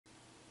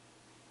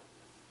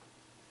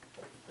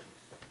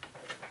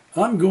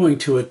I'm going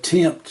to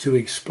attempt to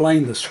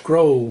explain the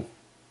scroll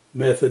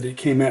method it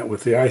came out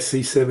with the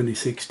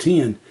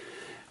IC-7610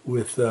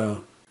 with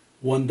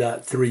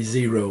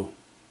 1.30.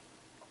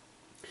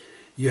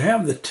 You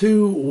have the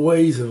two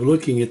ways of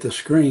looking at the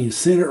screen,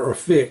 center or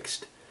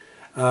fixed.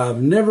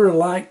 I've never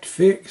liked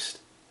fixed.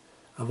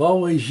 I've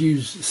always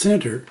used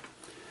center.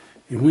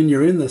 And when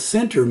you're in the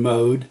center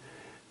mode,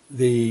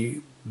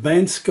 the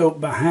band scope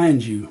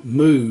behind you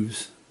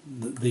moves.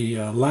 The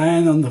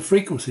line on the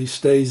frequency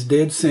stays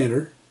dead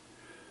center.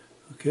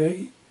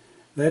 Okay,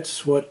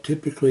 that's what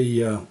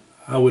typically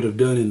I would have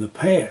done in the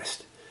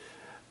past.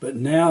 But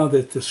now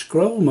that the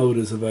scroll mode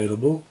is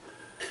available,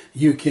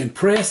 you can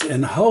press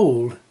and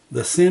hold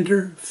the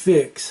center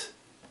fix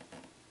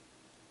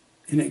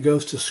and it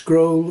goes to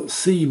scroll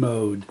C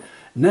mode.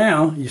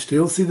 Now you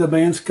still see the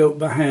band scope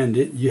behind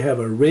it. You have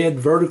a red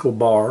vertical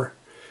bar,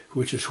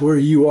 which is where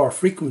you are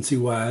frequency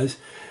wise.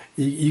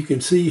 You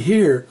can see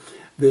here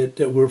that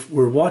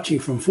we're watching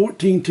from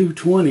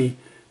 14.220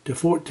 to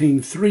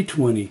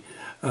 14.320.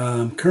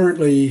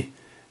 Currently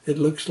it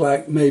looks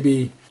like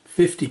maybe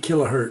 50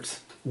 kilohertz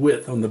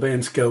width on the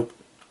band scope.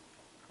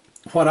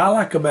 What I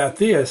like about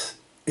this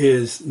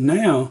is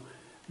now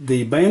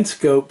the band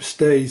scope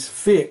stays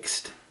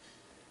fixed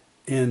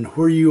and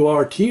where you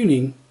are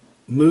tuning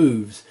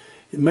moves.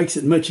 It makes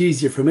it much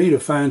easier for me to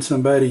find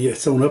somebody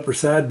that's on upper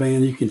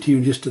sideband. You can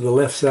tune just to the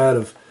left side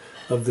of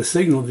the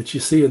signal that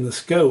you see in the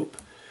scope,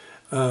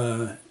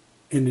 and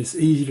it's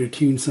easy to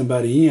tune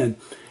somebody in.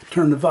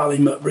 Turn the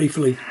volume up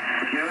briefly.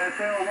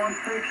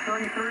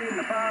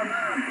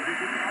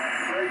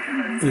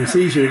 And it's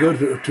easier to go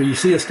to you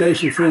see a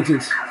station, for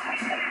instance.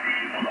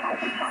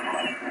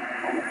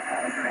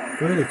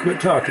 Go ahead and quit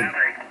talking.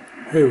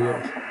 Here we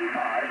go.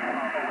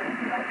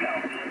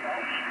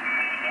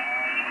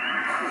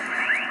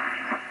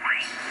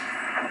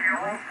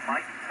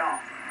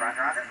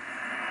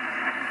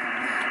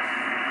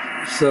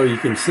 So you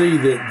can see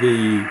that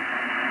the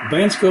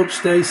band scope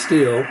stays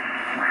still,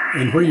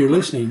 and where you're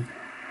listening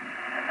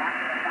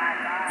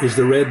is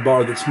the red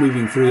bar that's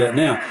moving through that.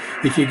 Now,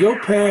 if you go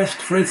past,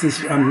 for instance,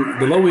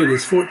 the low end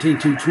is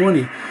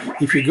 14.220.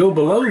 If you go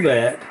below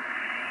that,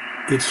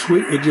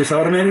 it just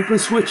automatically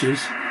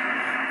switches,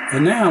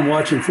 and now I'm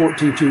watching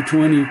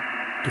 14.220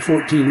 to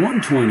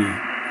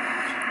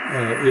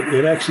 14.120.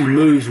 It actually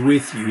moves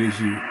with you as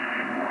you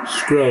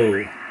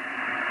scroll.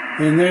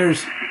 And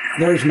there's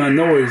my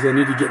noise I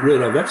need to get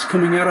rid of. That's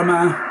coming out of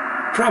my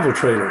travel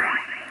trailer.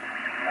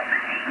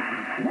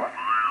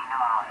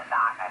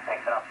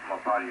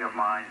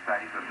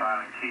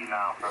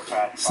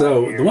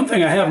 So the one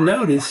thing I have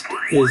noticed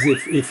is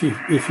if you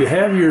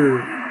have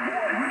your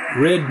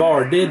red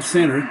bar dead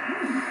center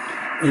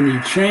and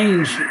you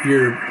change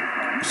your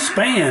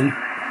span,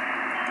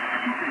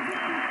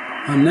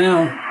 I'm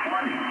now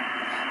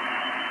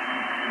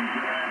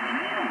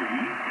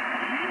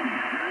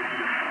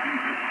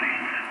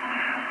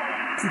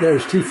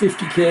there's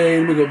 250K,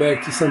 and we'll go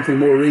back to something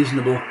more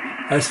reasonable.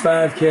 That's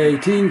 5K,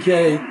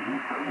 10K,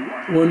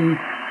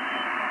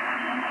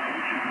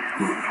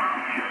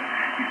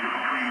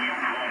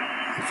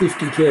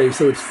 50K.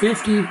 So it's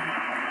 50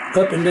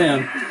 up and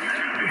down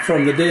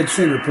from the dead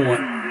center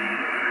point.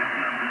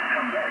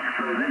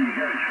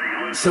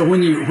 So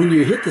when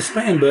you hit the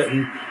span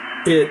button,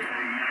 it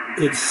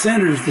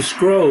centers the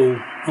scroll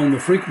on the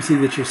frequency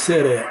that you're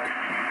set at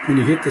when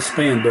you hit the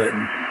span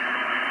button.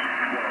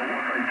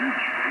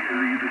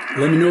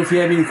 Let me know if you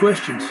have any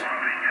questions.